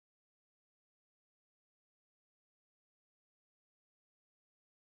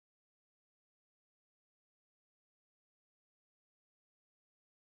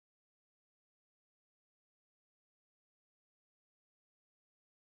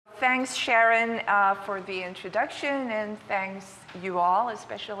thanks Sharon for the introduction, and thanks you all,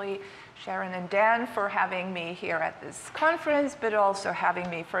 especially Sharon and Dan, for having me here at this conference, but also having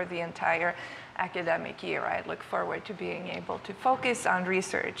me for the entire academic year. I look forward to being able to focus on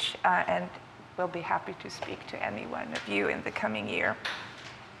research and will be happy to speak to any one of you in the coming year.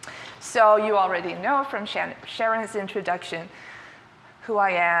 So you already know from Sharon's introduction who I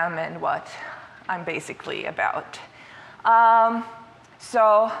am and what I'm basically about.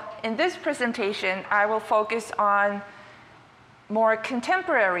 So in this presentation, I will focus on more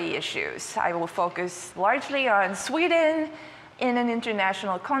contemporary issues. I will focus largely on Sweden in an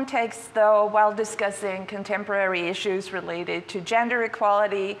international context, though, while discussing contemporary issues related to gender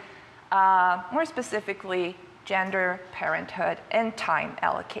equality, more specifically, gender, parenthood, and time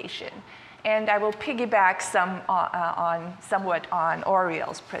allocation. And I will piggyback somewhat on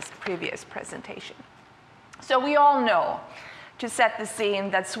Oriel's previous presentation. So we all know, to set the scene,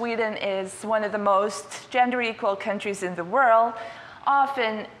 that Sweden is one of the most gender equal countries in the world,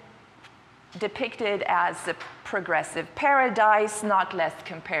 often depicted as a progressive paradise, not less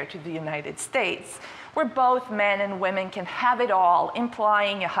compared to the United States, where both men and women can have it all,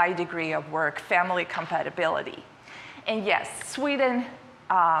 implying a high degree of work-family compatibility. And yes, Sweden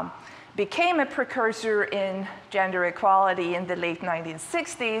became a precursor in gender equality in the late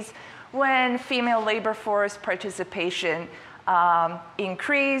 1960s, when female labor force participation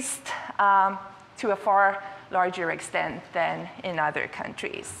increased to a far larger extent than in other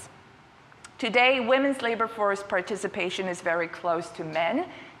countries. Today, women's labor force participation is very close to men,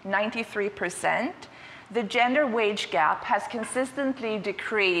 93%. The gender wage gap has consistently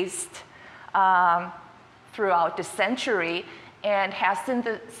decreased throughout the century and has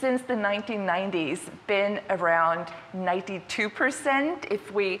since the 1990s been around 92%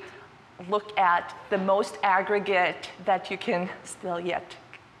 if we look at the most aggregate that you can still yet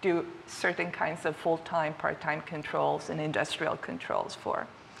do certain kinds of full-time, part-time controls and industrial controls for.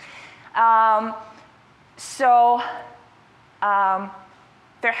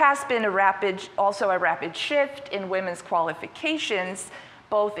 There has been also a rapid shift in women's qualifications,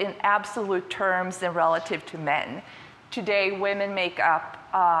 both in absolute terms and relative to men. Today, women make up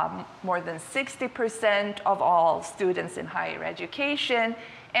more than 60% of all students in higher education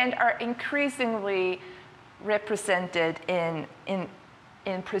and are increasingly represented in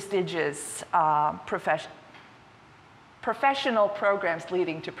prestigious professional programs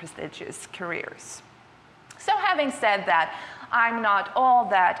leading to prestigious careers. So having said that, I'm not all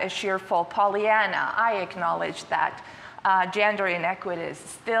that a cheerful Pollyanna. I acknowledge that gender inequities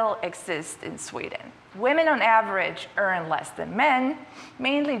still exist in Sweden. Women on average earn less than men,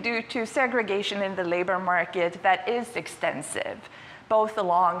 mainly due to segregation in the labor market that is extensive, both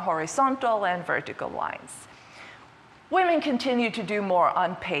along horizontal and vertical lines. Women continue to do more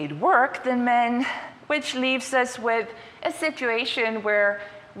unpaid work than men, which leaves us with a situation where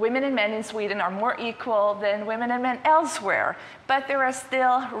women and men in Sweden are more equal than women and men elsewhere. But there is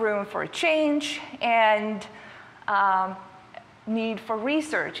still room for change and need for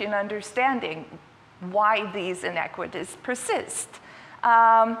research in understanding why these inequities persist.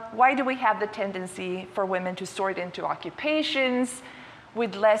 Why do we have the tendency for women to sort into occupations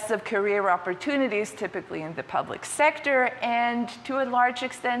with less of career opportunities, typically in the public sector, and to a large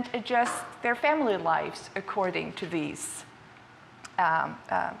extent adjust their family lives according to this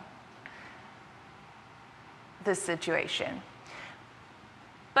situation?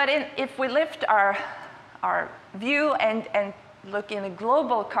 But if we lift our view and look in a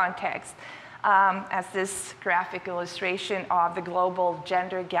global context, as this graphic illustration of the Global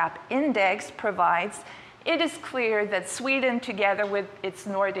Gender Gap Index provides, it is clear that Sweden, together with its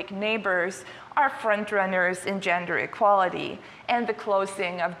Nordic neighbors, are frontrunners in gender equality and the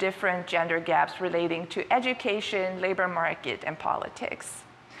closing of different gender gaps relating to education, labor market, and politics.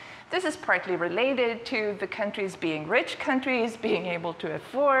 This is partly related to the countries being rich countries, being able to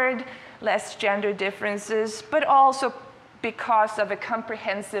afford less gender differences, but also because of a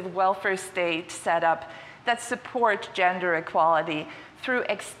comprehensive welfare state setup that supports gender equality through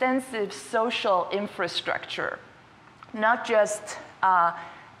extensive social infrastructure, not just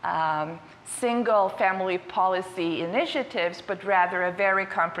single family policy initiatives, but rather a very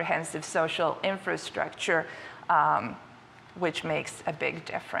comprehensive social infrastructure, which makes a big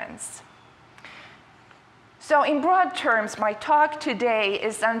difference. So in broad terms, my talk today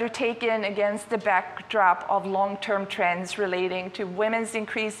is undertaken against the backdrop of long-term trends relating to women's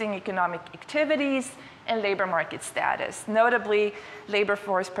increasing economic activities and labor market status, notably labor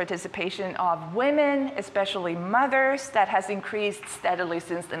force participation of women, especially mothers, that has increased steadily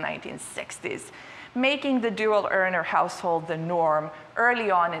since the 1960s. making the dual earner household the norm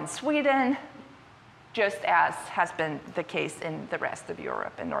early on in Sweden, just as has been the case in the rest of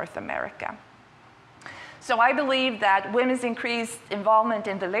Europe and North America. So I believe that women's increased involvement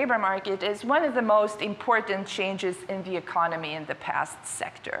in the labor market is one of the most important changes in the economy in the past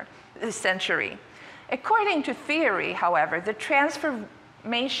century. According to theory, however, the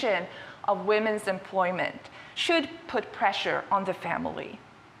transformation of women's employment should put pressure on the family.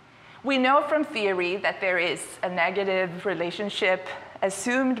 We know from theory that there is a negative relationship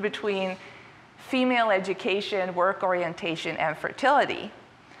assumed between female education, work orientation, and fertility.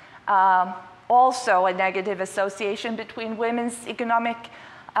 Also, a negative association between women's economic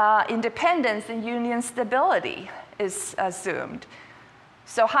independence and union stability is assumed.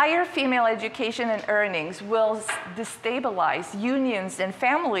 So higher female education and earnings will destabilize unions and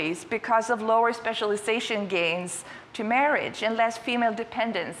families because of lower specialization gains to marriage and less female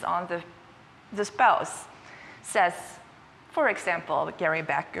dependence on the spouse, says, for example, Gary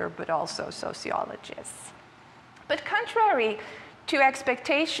Becker, but also sociologists. But contrary to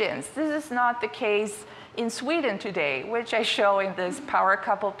expectations, this is not the case in Sweden today, which I show in this power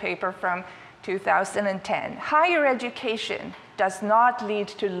couple paper from 2010. Higher education does not lead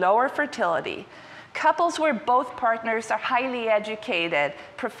to lower fertility. Couples where both partners are highly educated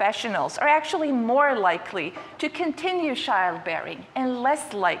professionals are actually more likely to continue childbearing and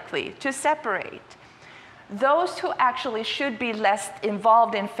less likely to separate. Those who actually should be less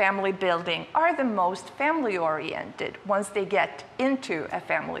involved in family building are the most family-oriented once they get into a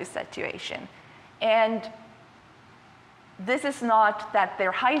family situation. And this is not that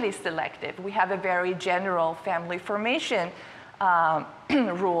they're highly selective. We have a very general family formation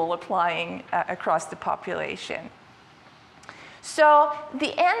rule applying across the population. So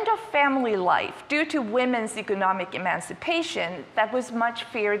the end of family life due to women's economic emancipation that was much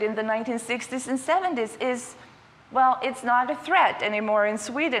feared in the 1960s and 70s is, well, it's not a threat anymore in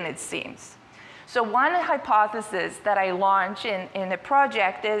Sweden, it seems. So one hypothesis that I launch in a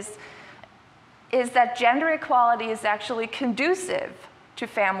project is that gender equality is actually conducive to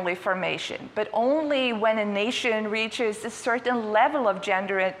family formation, but only when a nation reaches a certain level of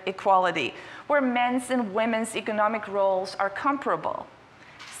gender equality where men's and women's economic roles are comparable,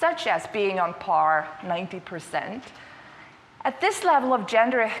 such as being on par 90%. At this level of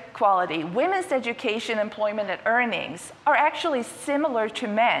gender equality, women's education, employment, and earnings are actually similar to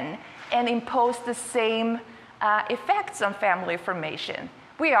men and impose the same effects on family formation.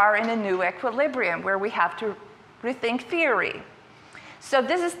 We are in a new equilibrium where we have to rethink theory. So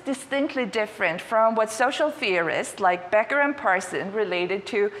this is distinctly different from what social theorists like Becker and Parson related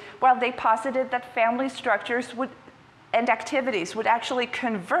to, well, they posited that family structures and activities would actually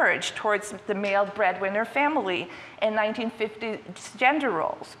converge towards the male breadwinner family in 1950s gender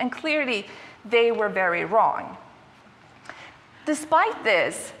roles. And clearly, they were very wrong. Despite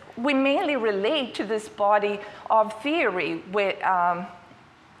this, we mainly relate to this body of theory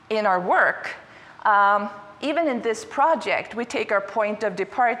in our work. Even in this project, we take our point of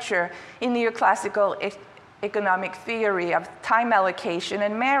departure in neoclassical economic theory of time allocation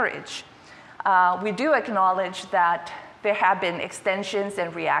and marriage. We do acknowledge that there have been extensions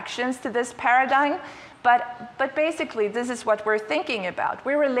and reactions to this paradigm, but basically this is what we're thinking about.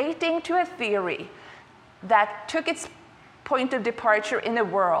 We're relating to a theory that took its point of departure in a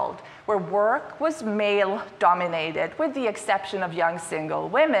world where work was male-dominated, with the exception of young single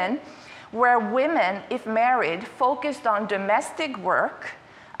women, where women, if married, focused on domestic work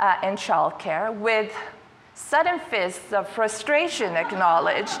and childcare, with sudden fists of frustration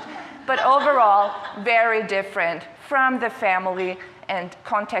acknowledged, but overall very different from the family and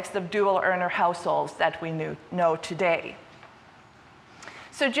context of dual earner households that we know today.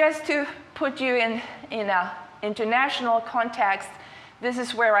 So just to put you in an international context, this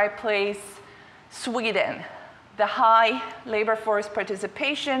is where I place Sweden. The high labor force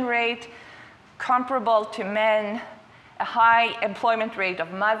participation rate, comparable to men, a high employment rate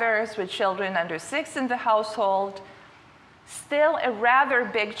of mothers with children under 6 in the household, still a rather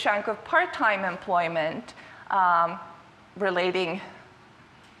big chunk of part-time employment, relating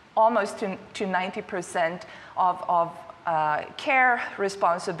almost to 90% of care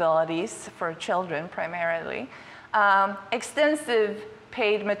responsibilities for children primarily, extensive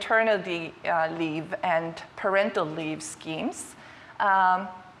paid maternity leave and parental leave schemes,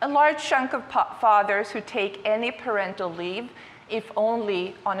 a large chunk of fathers who take any parental leave, if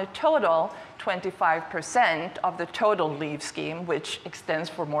only on a total 25% of the total leave scheme, which extends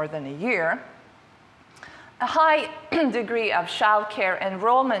for more than a year. A high degree of childcare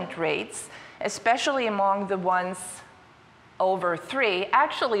enrollment rates, especially among the ones over 3,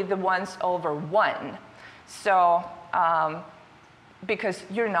 actually the ones over 1. So, because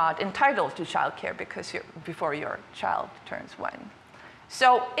you're not entitled to childcare before your child turns 1.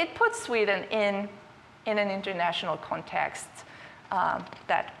 So it puts Sweden in an international context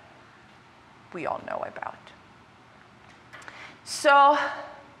that we all know about. So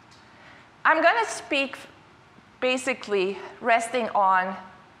I'm going to speak basically resting on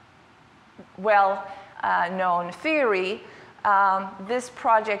well-known theory. This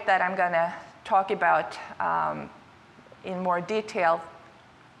project that I'm going to talk about in more detail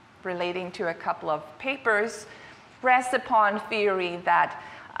relating to a couple of papers rests upon theory that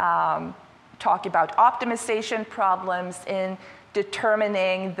talk about optimization problems in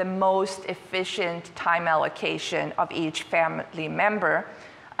determining the most efficient time allocation of each family member,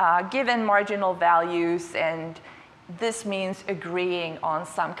 given marginal values, and this means agreeing on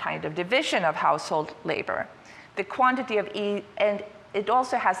some kind of division of household labor. The quantity of and it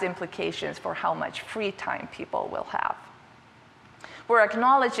also has implications for how much free time people will have. We're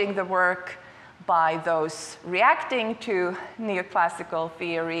acknowledging the work by those reacting to neoclassical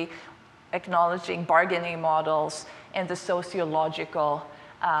theory, acknowledging bargaining models and the sociological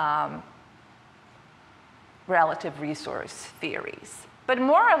relative resource theories. But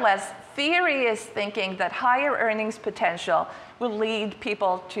more or less, theory is thinking that higher earnings potential will lead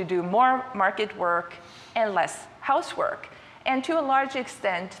people to do more market work and less housework. And to a large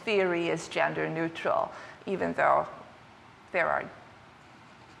extent, theory is gender neutral, even though there are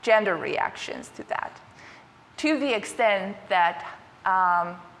gender reactions to that. To the extent that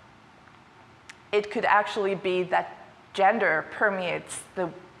it could actually be that gender permeates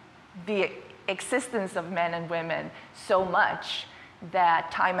the existence of men and women so much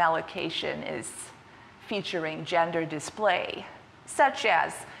that time allocation is featuring gender display, such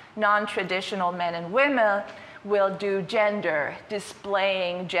as non-traditional men and women will do gender,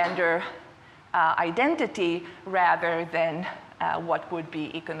 displaying gender identity rather than what would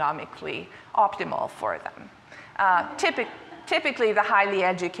be economically optimal for them. Typically, the highly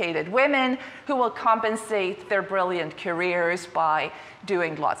educated women who will compensate their brilliant careers by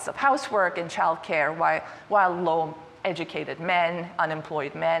doing lots of housework and childcare, while low-educated men,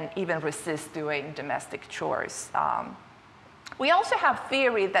 unemployed men, even resist doing domestic chores. We also have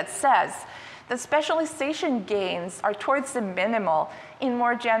theory that says that specialization gains are towards the minimal in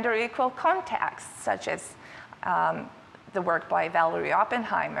more gender-equal contexts, such as the work by Valerie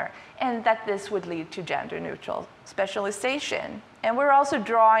Oppenheimer, and that this would lead to gender-neutral specialization. And we're also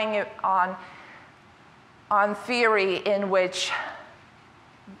drawing it on theory in which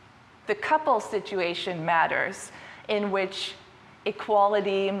the couple situation matters, in which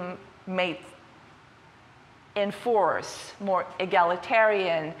equality may enforce more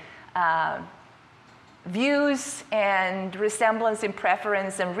egalitarian views, and resemblance in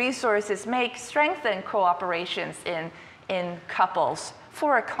preference and resources make strengthen cooperations in couples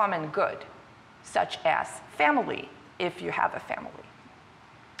for a common good, such as family, if you have a family.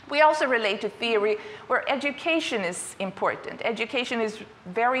 We also relate to theory where education is important. Education is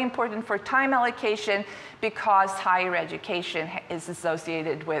very important for time allocation because higher education is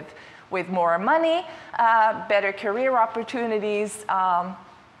associated with more money, better career opportunities,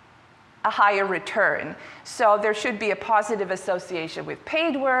 a higher return. So there should be a positive association with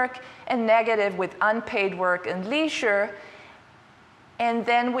paid work and negative with unpaid work and leisure. And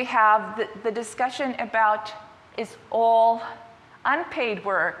then we have the discussion about, is all unpaid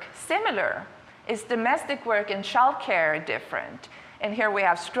work similar? Is domestic work and childcare different? And here we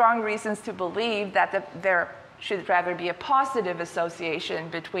have strong reasons to believe that there should rather be a positive association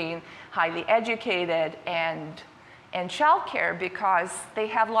between highly educated and childcare, because they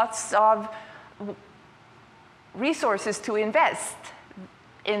have lots of resources to invest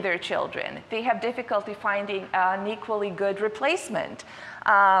in their children. They have difficulty finding an equally good replacement.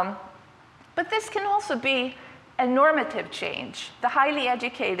 But this can also be a normative change. The highly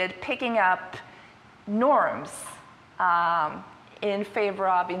educated picking up norms in favor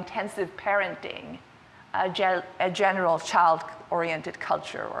of intensive parenting, a general child-oriented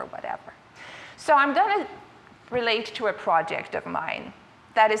culture or whatever. So I'm going to relate to a project of mine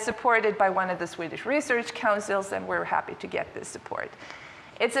that is supported by one of the Swedish research councils, and we're happy to get this support.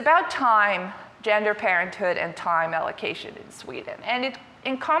 It's about time, gender parenthood, and time allocation in Sweden. And it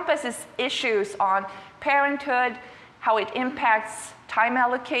encompasses issues on parenthood, how it impacts time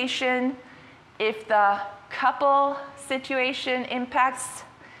allocation, if the couple situation impacts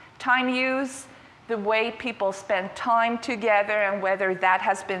time use, the way people spend time together, and whether that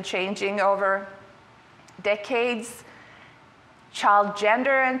has been changing over decades, child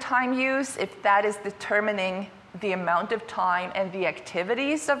gender and time use, if that is determining the amount of time and the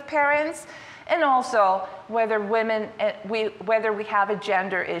activities of parents, and also whether whether we have a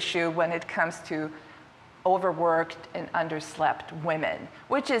gender issue when it comes to overworked and underslept women,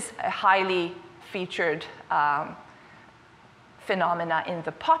 which is a highly featured phenomena in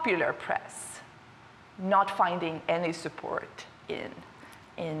the popular press, not finding any support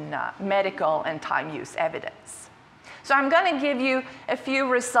in medical and time use evidence. So I'm going to give you a few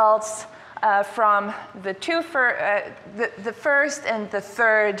results from the first and the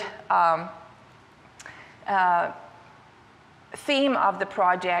third theme of the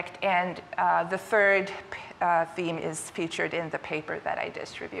project, and the third theme is featured in the paper that I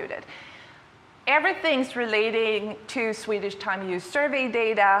distributed. Everything's relating to Swedish time use survey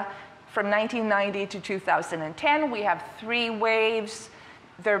data from 1990 to 2010. We have 3 waves.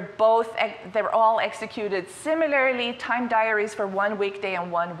 They're all executed similarly, time diaries for 1 weekday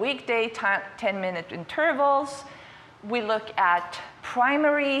and 1 weekday, 10-minute intervals. We look at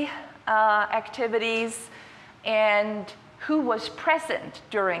primary activities and who was present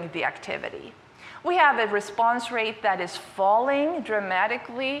during the activity. We have a response rate that is falling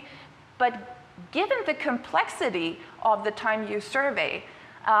dramatically, but given the complexity of the time use survey,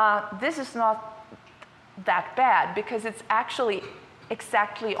 this is not that bad because it's actually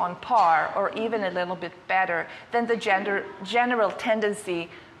exactly on par or even a little bit better than the general tendency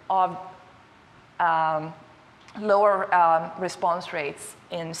of lower response rates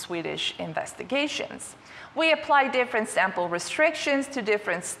in Swedish investigations. We apply different sample restrictions to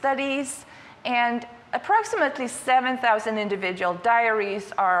different studies, and approximately 7,000 individual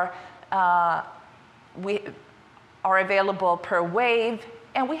diaries are available per wave,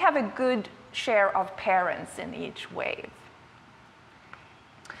 and we have a good share of parents in each wave.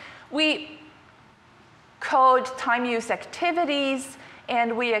 We code time use activities,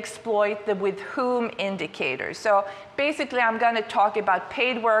 and we exploit the with whom indicators. So basically, I'm going to talk about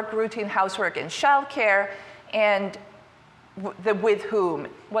paid work, routine housework, and childcare, and the with whom.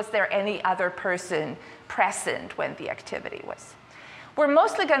 Was there any other person present when the activity was? We're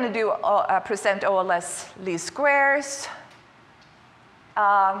mostly going to present OLS least squares,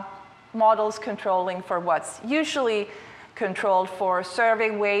 models controlling for what's usually controlled for,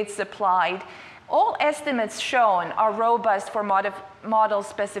 survey weights applied. All estimates shown are robust for model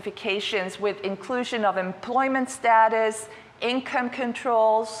specifications with inclusion of employment status, income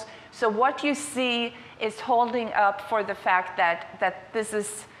controls. So what you see is holding up for the fact that this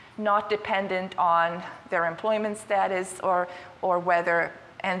is not dependent on their employment status or whether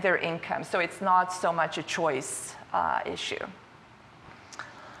and their income. So it's not so much a choice issue.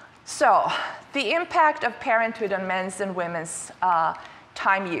 So the impact of parenthood on men's and women's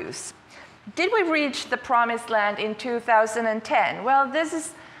time use. Did we reach the promised land in 2010? Well, this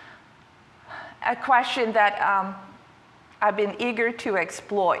is a question that I've been eager to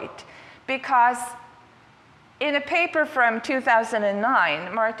exploit, because in a paper from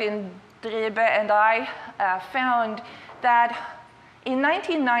 2009, Martin Driebe and I found that in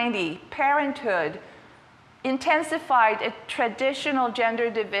 1990, Parenthood intensified a traditional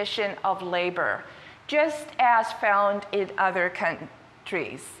gender division of labor, just as found in other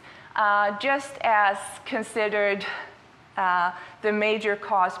countries, just as considered the major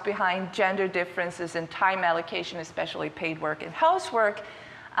cause behind gender differences in time allocation, especially paid work and housework.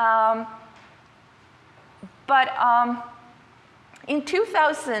 But in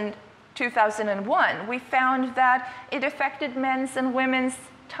 2001, we found that it affected men's and women's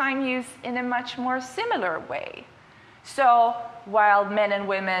time use in a much more similar way. So while men and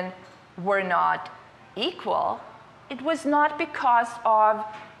women were not equal, it was not because of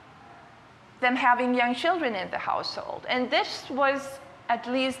them having young children in the household. And this was, at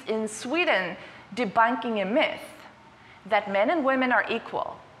least in Sweden, debunking a myth that men and women are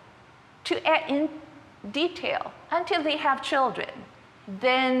equal in detail until they have children.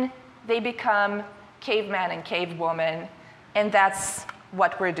 Then they become caveman and cavewoman, and that's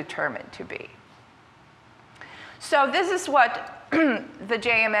what we're determined to be. So this is what the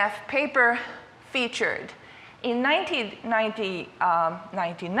JMF paper featured. In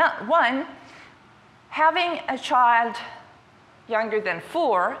 1991, having a child younger than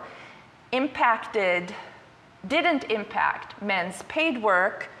 4 didn't impact men's paid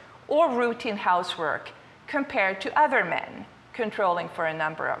work or routine housework compared to other men, controlling for a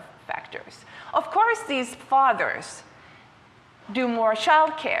number of factors. Of course, these fathers do more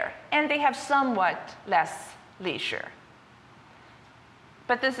childcare, and they have somewhat less leisure.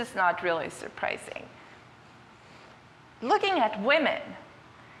 But this is not really surprising. Looking at women,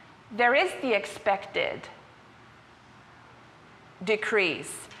 there is the expected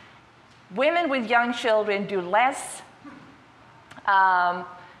decrease. Women with young children do less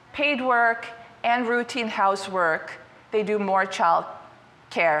paid work and routine housework. They do more child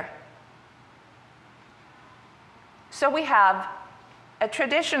care. So we have a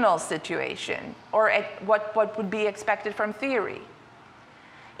traditional situation, or what would be expected from theory.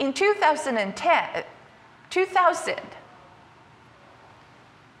 In 2000,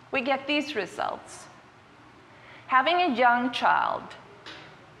 we get these results. Having a young child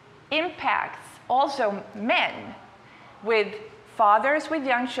impacts also men, with fathers with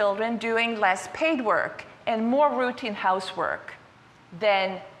young children doing less paid work and more routine housework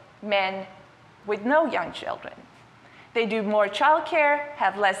than men with no young children. They do more childcare,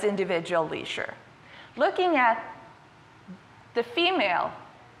 have less individual leisure. Looking at the female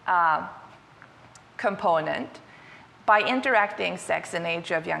component, by interacting sex and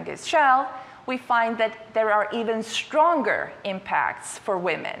age of youngest child, we find that there are even stronger impacts for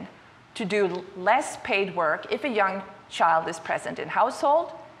women to do less paid work if a young child is present in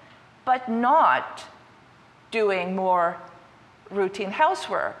household, but not doing more routine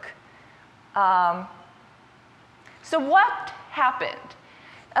housework. So what happened?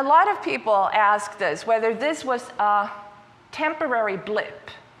 A lot of people asked us whether this was a temporary blip.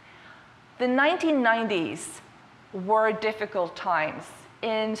 The 1990s were difficult times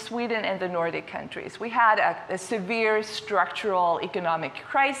in Sweden and the Nordic countries. We had a severe structural economic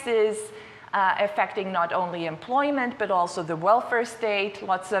crisis affecting not only employment, but also the welfare state.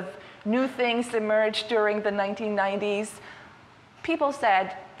 Lots of new things emerged during the 1990s. People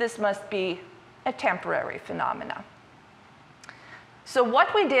said this must be a temporary phenomenon. So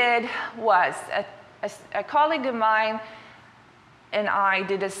what we did was, a colleague of mine and I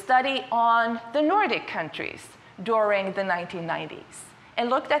did a study on the Nordic countries during the 1990s and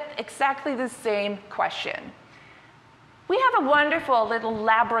looked at exactly the same question. We have a wonderful little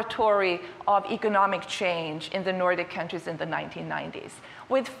laboratory of economic change in the Nordic countries in the 1990s,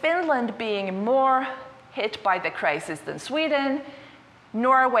 with Finland being more hit by the crisis than Sweden,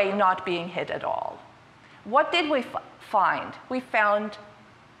 Norway not being hit at all. What did we find? We found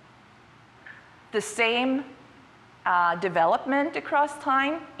the same development across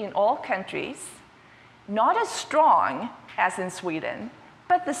time in all countries, not as strong as in Sweden,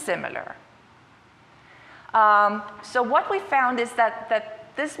 but the similar. So what we found is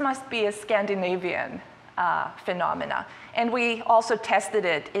that this must be a Scandinavian phenomena. And we also tested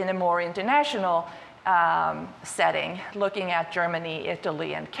it in a more international setting, looking at Germany,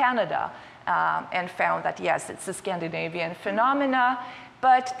 Italy, and Canada, and found that yes, it's a Scandinavian phenomena,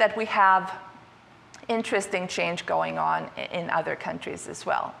 but that we have interesting change going on in other countries as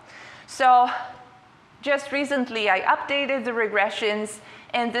well. So just recently I updated the regressions,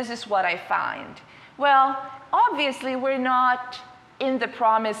 and this is what I find. Well, obviously we're not in the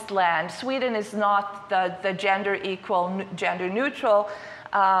promised land. Sweden is not the gender equal, gender neutral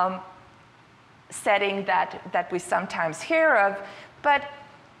setting that we sometimes hear of, but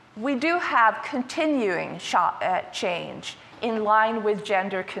we do have continuing change in line with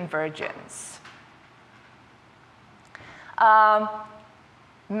gender convergence.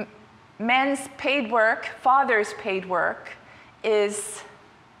 Men's paid work, fathers' paid work, is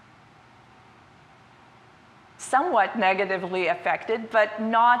somewhat negatively affected, but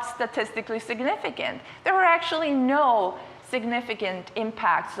not statistically significant. There were actually no significant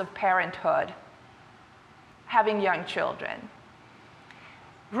impacts of parenthood, having young children.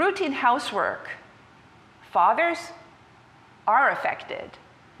 Routine housework, fathers are affected.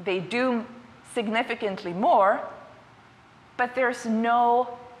 They do significantly more, but there's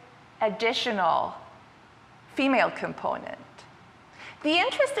no additional female component. The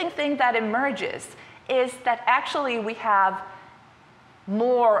interesting thing that emerges is that actually we have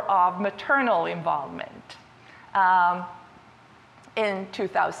more of maternal involvement in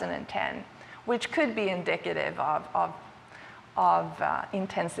 2010, which could be indicative of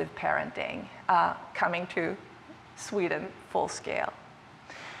intensive parenting coming to Sweden full scale.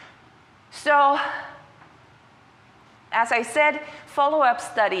 So, as I said, follow-up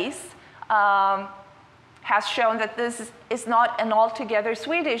studies has shown that this is not an altogether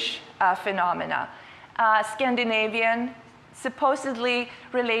Swedish phenomena. Scandinavian, supposedly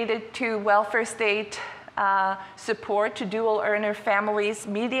related to welfare state support to dual earner families,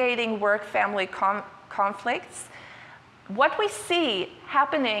 mediating work-family conflicts. What we see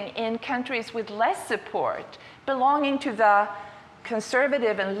happening in countries with less support, belonging to the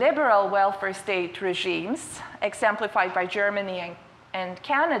conservative and liberal welfare state regimes, exemplified by Germany and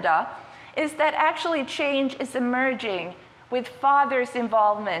Canada, is that actually change is emerging with fathers'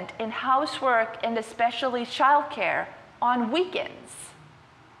 involvement in housework and especially childcare on weekends.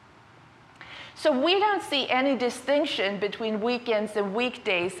 So we don't see any distinction between weekends and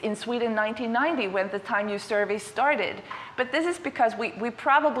weekdays in Sweden 1990 when the Time U survey started. But this is because we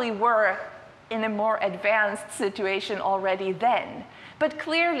probably were in a more advanced situation already then. But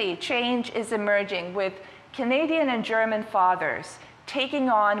clearly, change is emerging with Canadian and German fathers taking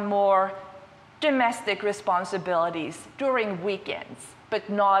on more domestic responsibilities during weekends, but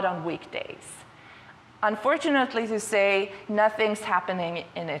not on weekdays. Unfortunately to say, nothing's happening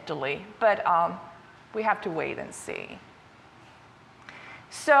in Italy, but we have to wait and see.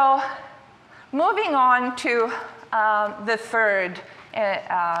 So moving on to the third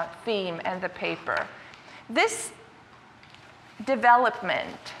theme and the paper. This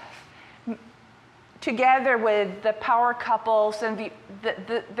development, together with the power couples and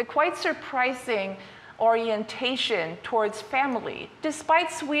the quite surprising orientation towards family,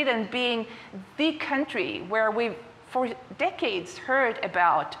 despite Sweden being the country where we've for decades heard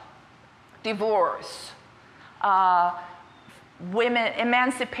about divorce, women,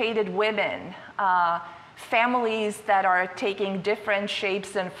 emancipated women, families that are taking different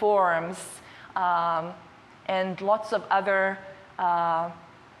shapes and forms, and lots of other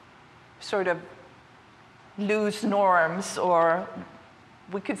sort of loose norms, or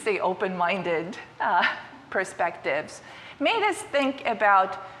we could say open-minded perspectives, made us think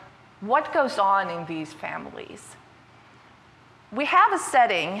about what goes on in these families. We have a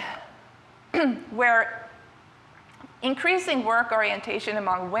setting where increasing work orientation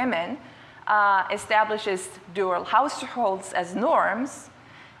among women establishes dual households as norms.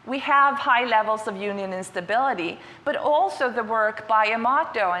 We have high levels of union instability, but also the work by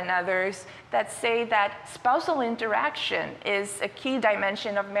Amato and others that say that spousal interaction is a key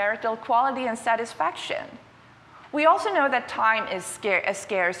dimension of marital quality and satisfaction. We also know that time is a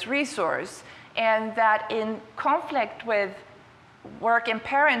scarce resource, and that in conflict with work and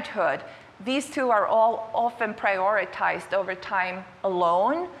parenthood, these two are all often prioritized over time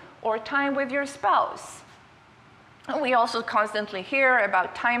alone or time with your spouse. And we also constantly hear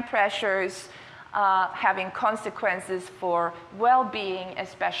about time pressures having consequences for well-being,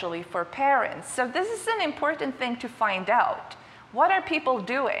 especially for parents. So this is an important thing to find out. What are people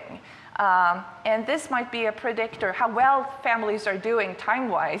doing? And this might be a predictor. How well families are doing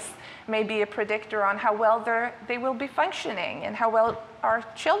time-wise may be a predictor on how well they will be functioning and how well our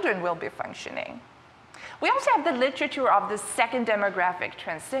children will be functioning. We also have the literature of the second demographic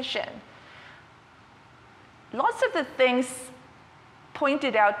transition. Lots of the things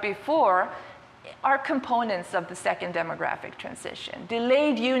pointed out before are components of the second demographic transition.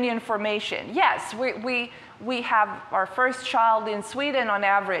 Delayed union formation. Yes, we have our first child in Sweden on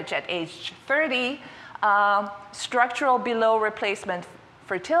average at age 30. Structural below replacement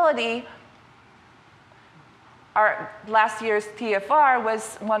fertility. Our last year's TFR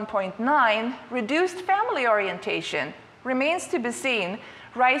was 1.9. Reduced family orientation remains to be seen.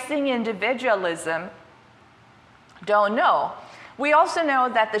 Rising individualism, don't know. We also know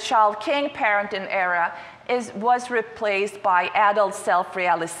that the child king parenting era was replaced by adult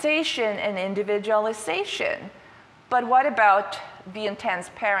self-realization and individualization. But what about the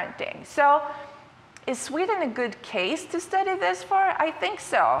intense parenting? So is Sweden a good case to study this for? I think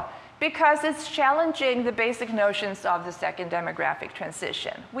so, because it's challenging the basic notions of the second demographic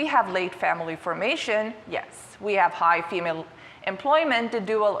transition. We have late family formation, yes. We have high female employment, the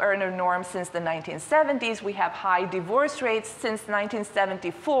dual earner norm since the 1970s. We have high divorce rates since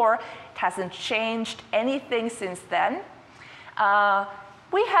 1974. It hasn't changed anything since then.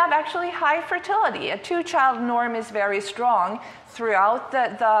 We have actually high fertility. A two-child norm is very strong throughout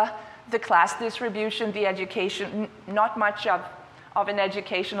the class distribution, the education, not much of an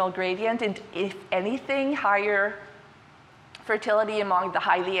educational gradient, and if anything, higher fertility among the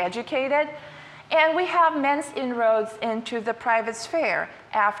highly educated. And we have men's inroads into the private sphere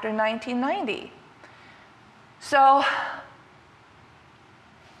after 1990. So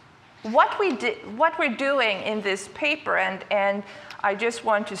what we're doing in this paper, and I just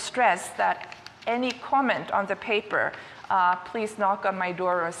want to stress that any comment on the paper, please knock on my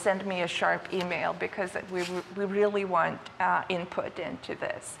door or send me a sharp email, because we really want input into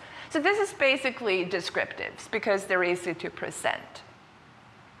this. So this is basically descriptives, because they're easy to present.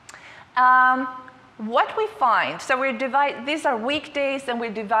 What we find, so these are weekdays, and we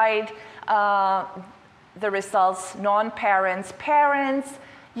divide the results non-parents, parents.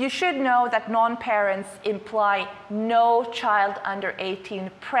 You should know that non-parents imply no child under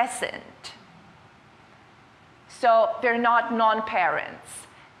 18 present. So they're not non-parents.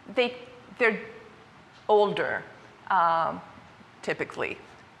 They're older, typically,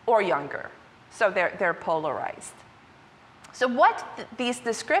 or younger. So they're polarized. So what these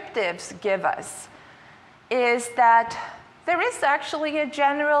descriptives give us is that there is actually a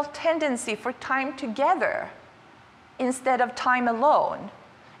general tendency for time together instead of time alone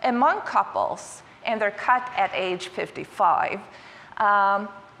among couples, and they're cut at age 55,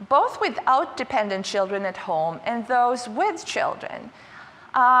 both without dependent children at home and those with children.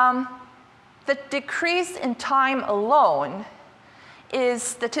 The decrease in time alone is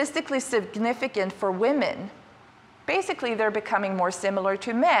statistically significant for women. Basically, they're becoming more similar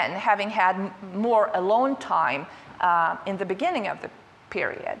to men, having had more alone time in the beginning of the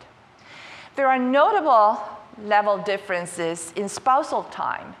period. There are notable level differences in spousal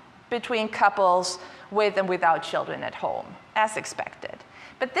time between couples with and without children at home, as expected.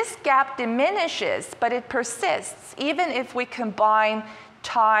 But this gap diminishes, but it persists, even if we combine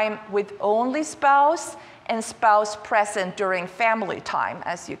time with only spouse and spouse present during family time,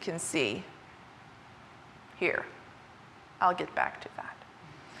 as you can see here. I'll get back to that.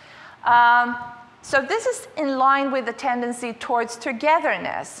 So this is in line with the tendency towards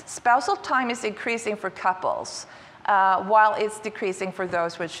togetherness. Spousal time is increasing for couples, while it's decreasing for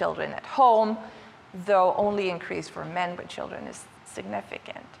those with children at home, though only increase for men with children is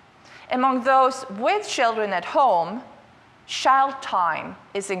significant. Among those with children at home, child time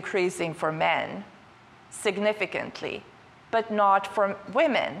is increasing for men significantly, but not for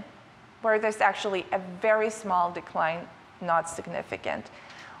women, where there's actually a very small decline, not significant,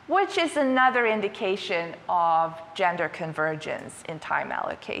 which is another indication of gender convergence in time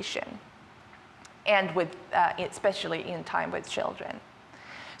allocation, and with, especially in time with children.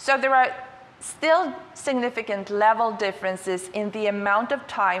 So there are still significant level differences in the amount of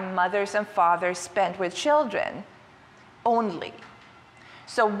time mothers and fathers spend with children only.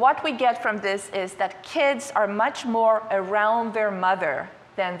 So what we get from this is that kids are much more around their mother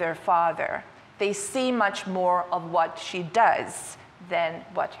than their father. They see much more of what she does than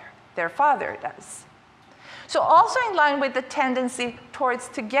what their father does. So also in line with the tendency towards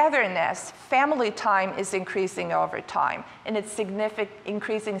togetherness, family time is increasing over time, and it's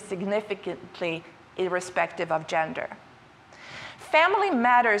increasing significantly irrespective of gender. Family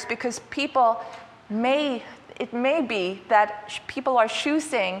matters because it may be that people are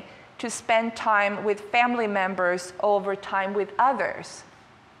choosing to spend time with family members over time with others,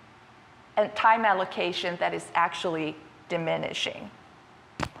 and time allocation that is actually diminishing.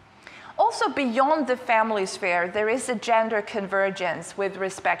 Also, beyond the family sphere, there is a gender convergence with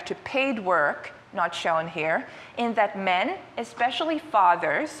respect to paid work, not shown here, in that men, especially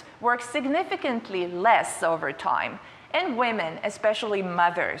fathers, work significantly less over time, and women, especially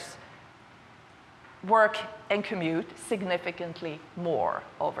mothers, work and commute significantly more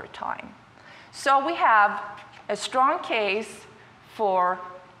over time. So we have a strong case for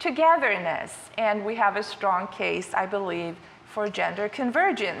togetherness, and we have a strong case, I believe, for gender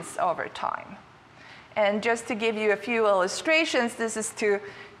convergence over time. And just to give you a few illustrations, this is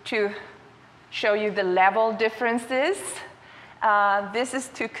to show you the level differences. This is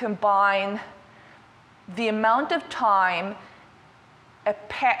to combine the amount of time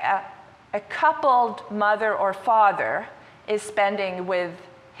a coupled mother or father is spending with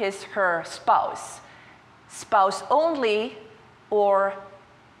her spouse. Spouse only, or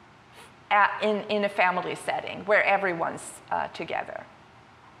in a family setting where everyone's together.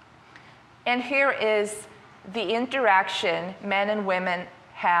 And here is the interaction men and women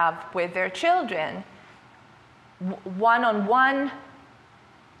have with their children. One-on-one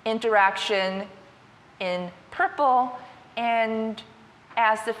interaction in purple, and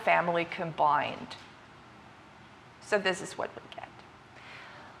as the family combined. So this is what we get.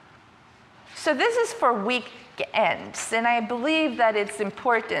 So this is for weekends, and I believe that it's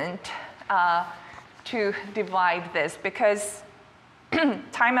important to divide this because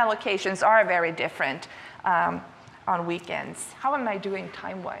time allocations are very different on weekends. How am I doing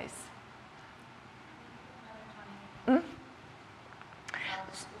time-wise?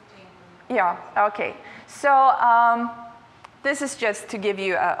 Yeah, okay. So this is just to give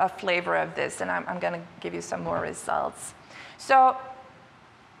you a flavor of this, and I'm going to give you some more results. So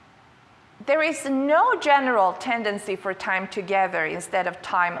there is no general tendency for time together instead of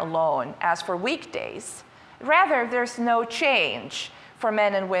time alone, as for weekdays. Rather, there's no change for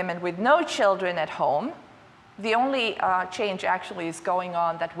men and women with no children at home. The only change actually is going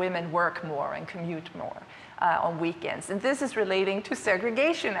on that women work more and commute more on weekends. And this is relating to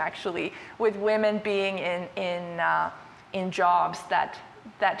segregation, actually, with women being in jobs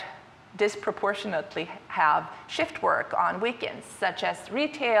that disproportionately have shift work on weekends, such as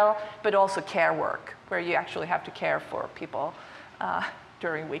retail, but also care work, where you actually have to care for people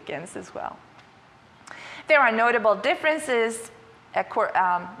during weekends as well. There are notable differences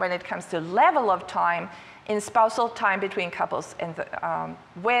when it comes to level of time in spousal time between couples and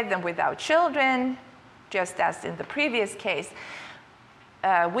with and without children, just as in the previous case,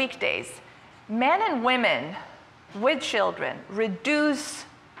 weekdays. Men and women with children reduce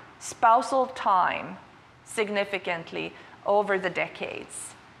spousal time significantly over the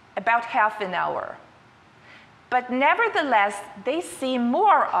decades, about half an hour. But nevertheless, they see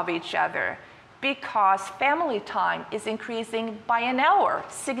more of each other because family time is increasing by an hour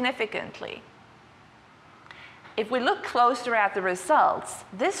significantly. If we look closer at the results,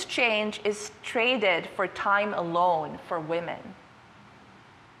 this change is traded for time alone for women,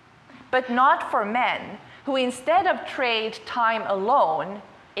 but not for men, who instead of trade time alone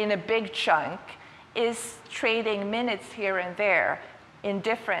in a big chunk, is trading minutes here and there in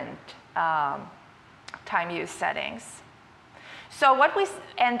different time use settings. So what we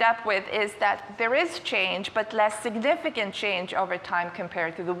end up with is that there is change, but less significant change over time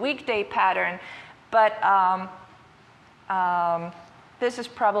compared to the weekday pattern. But this is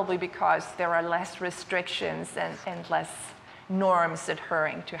probably because there are less restrictions and less norms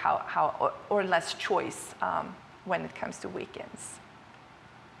adhering to how or less choice when it comes to weekends.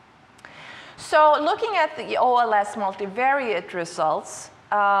 So looking at the OLS multivariate results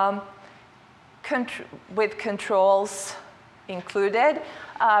with controls included,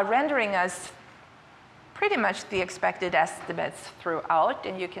 rendering us pretty much the expected estimates throughout,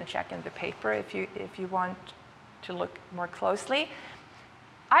 and you can check in the paper if you want to look more closely.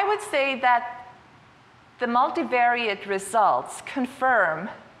 I would say that the multivariate results confirm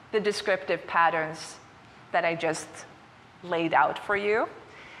the descriptive patterns that I just laid out for you.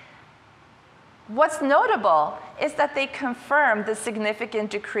 What's notable is that they confirm the significant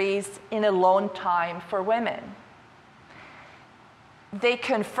decrease in alone time for women. They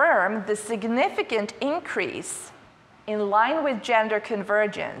confirm the significant increase in line with gender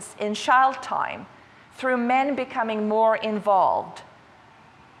convergence in child time through men becoming more involved,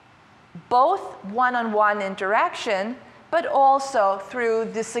 both one-on-one interaction, but also through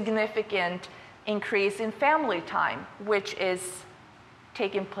the significant increase in family time, which is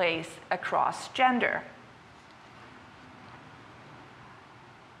taking place across gender.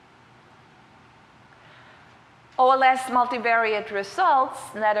 OLS multivariate results,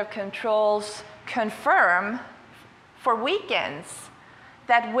 net of controls, confirm for weekends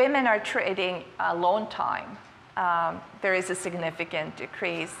that women are trading alone time. There is a significant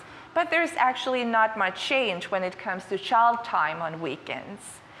decrease, but there's actually not much change when it comes to child time on weekends.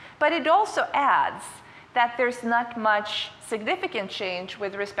 But it also adds that there's not much significant change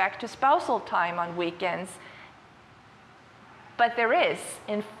with respect to spousal time on weekends, but there is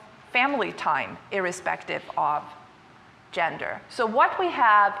in family time, irrespective of gender. So what we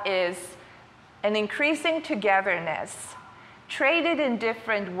have is an increasing togetherness, traded in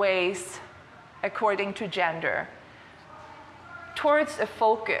different ways according to gender, towards a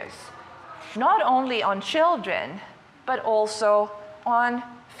focus not only on children, but also on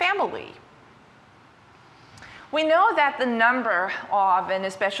family. We know that the number of, and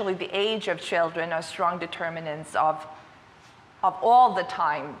especially the age of children, are strong determinants of all the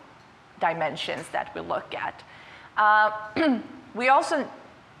time dimensions that we look at. We also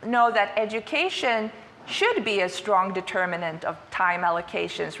know that education should be a strong determinant of time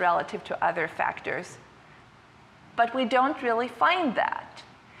allocations relative to other factors. But we don't really find that.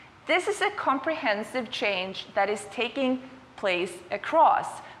 This is a comprehensive change that is taking place across,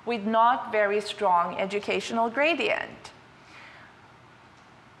 with not very strong educational gradient.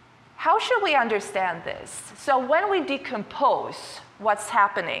 How should we understand this? So when we decompose what's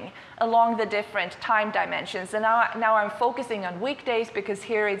happening along the different time dimensions, and now I'm focusing on weekdays because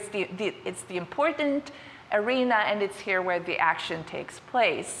here it's the important arena and it's here where the action takes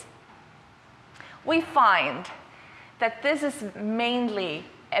place. We find that this is mainly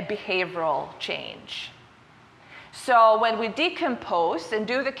a behavioral change. So when we decompose and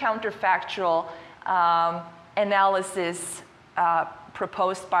do the counterfactual analysis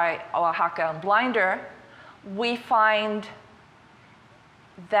proposed by Oaxaca and Blinder, we find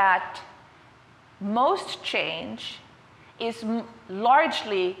that most change is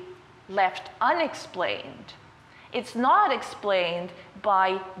largely left unexplained. It's not explained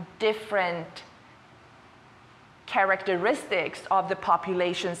by different characteristics of the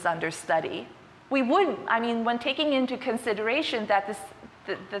populations under study. We would, when taking into consideration that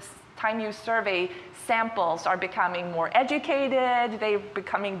this time use survey samples are becoming more educated, they're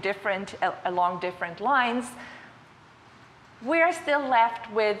becoming different along different lines, we are still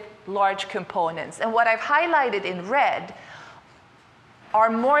left with large components. And what I've highlighted in red are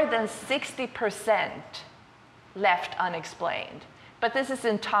more than 60% left unexplained. But this is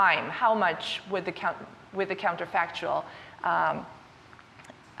in time, how much with the counterfactual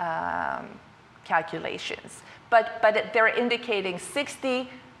calculations. But they're indicating 60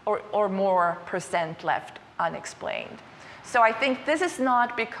 or more % left unexplained. So I think this is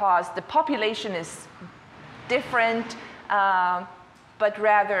not because the population is different, but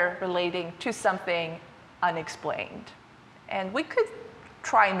rather relating to something unexplained. And we could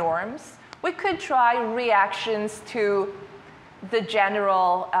try norms. We could try reactions to the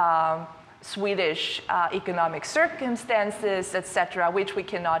general Swedish economic circumstances, etc., which we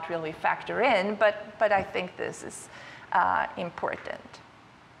cannot really factor in, but I think this is important.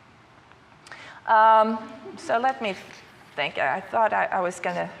 So let me think. I thought I was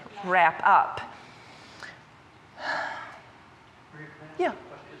going to wrap up. Maria, can I ask Yeah. a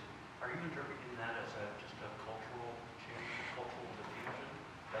question? Are you interpreting that as just a cultural change, a cultural diffusion,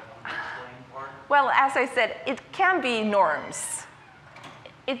 that unexplained part? Well, as I said, it can be norms.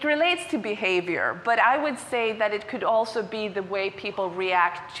 It relates to behavior, but I would say that it could also be the way people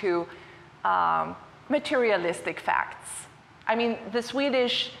react to materialistic facts. I mean, the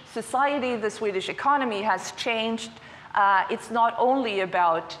Swedish society, the Swedish economy has changed. It's not only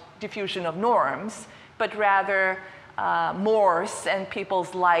about diffusion of norms, but rather mores, and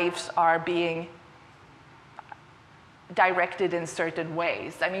people's lives are being directed in certain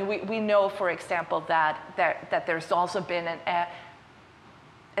ways. I mean, we know, for example, that there's also been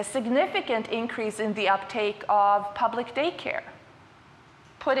a significant increase in the uptake of public daycare,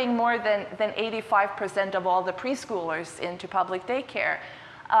 putting more than 85% of all the preschoolers into public daycare,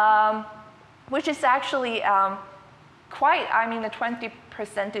 which is actually quite, I mean, a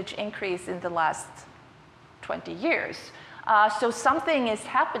 20% increase in the last 20 years. So something is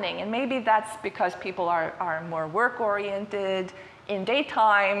happening, and maybe that's because people are more work-oriented in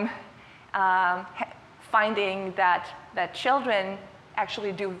daytime, finding that children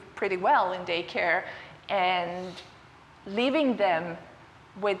actually do pretty well in daycare, and leaving them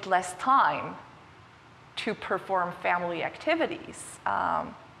with less time to perform family activities.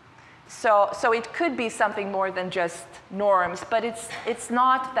 So it could be something more than just norms, but it's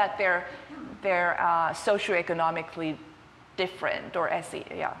not that they're socioeconomically different or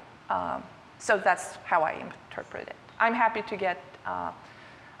so that's how I interpret it. I'm happy to get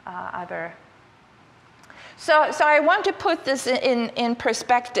other. So I want to put this in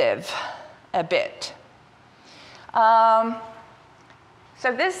perspective a bit.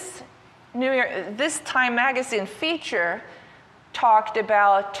 So this Time magazine feature talked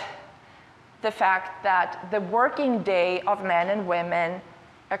about the fact that the working day of men and women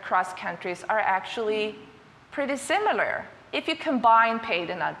across countries are actually pretty similar if you combine paid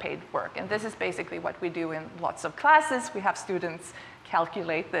and unpaid work. And this is basically what we do in lots of classes. We have students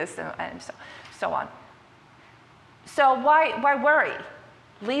calculate this and so on. So why worry?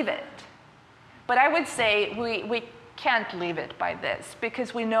 Leave it. But I would say we can't leave it by this,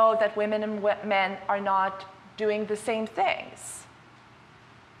 because we know that women and men are not doing the same things.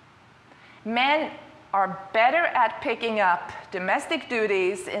 Men are better at picking up domestic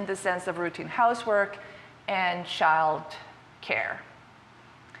duties in the sense of routine housework and child care.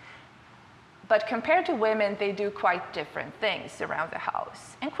 But compared to women, they do quite different things around the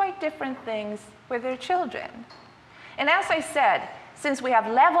house and quite different things with their children. And as I said, since we have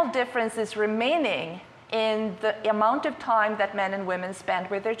level differences remaining in the amount of time that men and women spend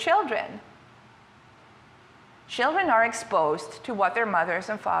with their children, children are exposed to what their mothers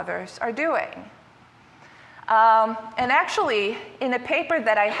and fathers are doing. And actually, in a paper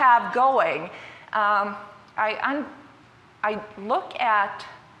that I have going, I look at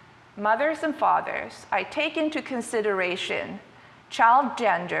mothers and fathers. I take into consideration child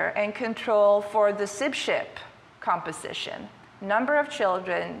gender and control for the sibship composition, number of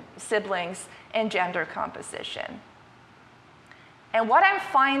children, siblings, and gender composition. And what I'm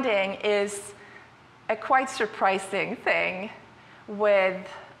finding is a quite surprising thing with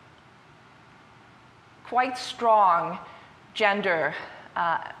quite strong gender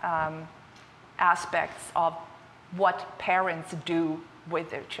aspects of what parents do with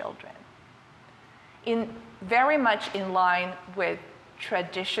their children, very much in line with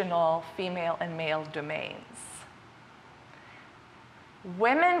traditional female and male domains.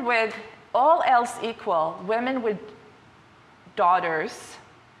 Women with, all else equal, women with daughters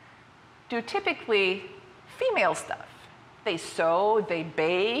do typically female stuff. They sew, they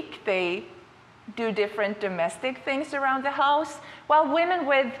bake, they do different domestic things around the house, while women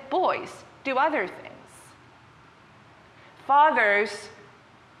with boys do other things. Fathers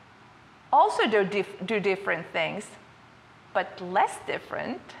also do different things, but less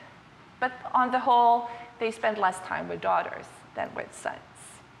different. But on the whole, they spend less time with daughters than with sons.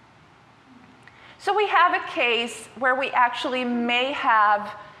 So we have a case where we actually may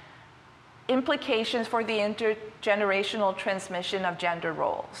have implications for the intergenerational transmission of gender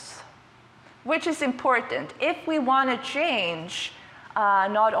roles, which is important if we want to change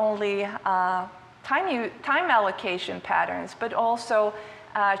not only time allocation patterns, but also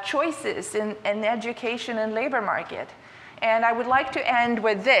choices in education and labor market. And I would like to end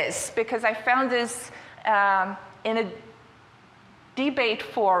with this, because I found this in a debate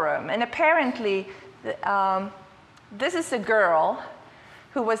forum. And apparently, this is a girl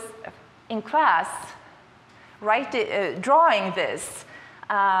who was in class drawing this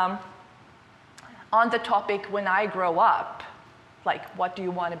on the topic, when I grow up, like, what do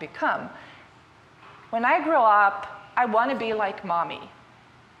you want to become? When I grow up, I want to be like mommy.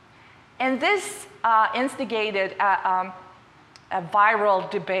 And this instigated a viral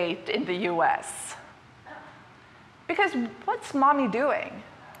debate in the US. Because what's mommy doing?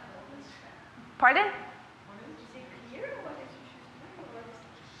 Pardon?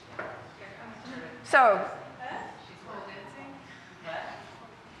 So,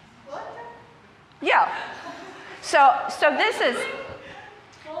 yeah. So this is,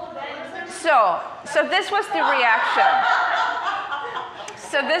 so this was the reaction.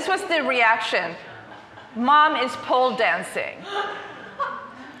 So this was the reaction. Mom is pole dancing.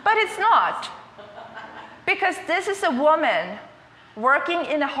 But it's not. Because this is a woman working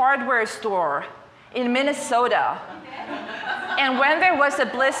in a hardware store in Minnesota. And when there was a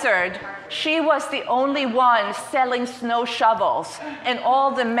blizzard, she was the only one selling snow shovels, and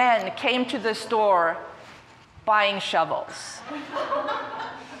all the men came to the store buying shovels.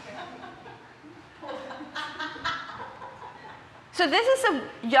 So this is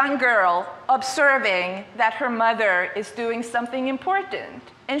a young girl observing that her mother is doing something important,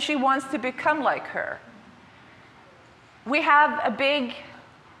 and she wants to become like her. We have a big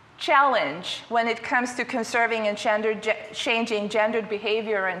challenge when it comes to conserving and changing gendered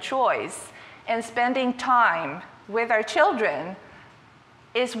behavior and choice, and spending time with our children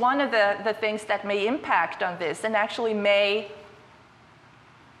is one of the things that may impact on this, and actually may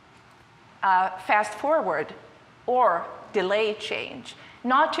fast forward or delay change.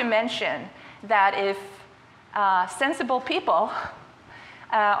 Not to mention that if sensible people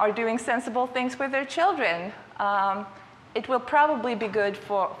are doing sensible things with their children, it will probably be good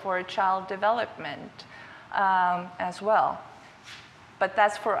for child development as well. But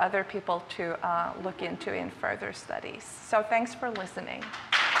that's for other people to look into in further studies. So thanks for listening.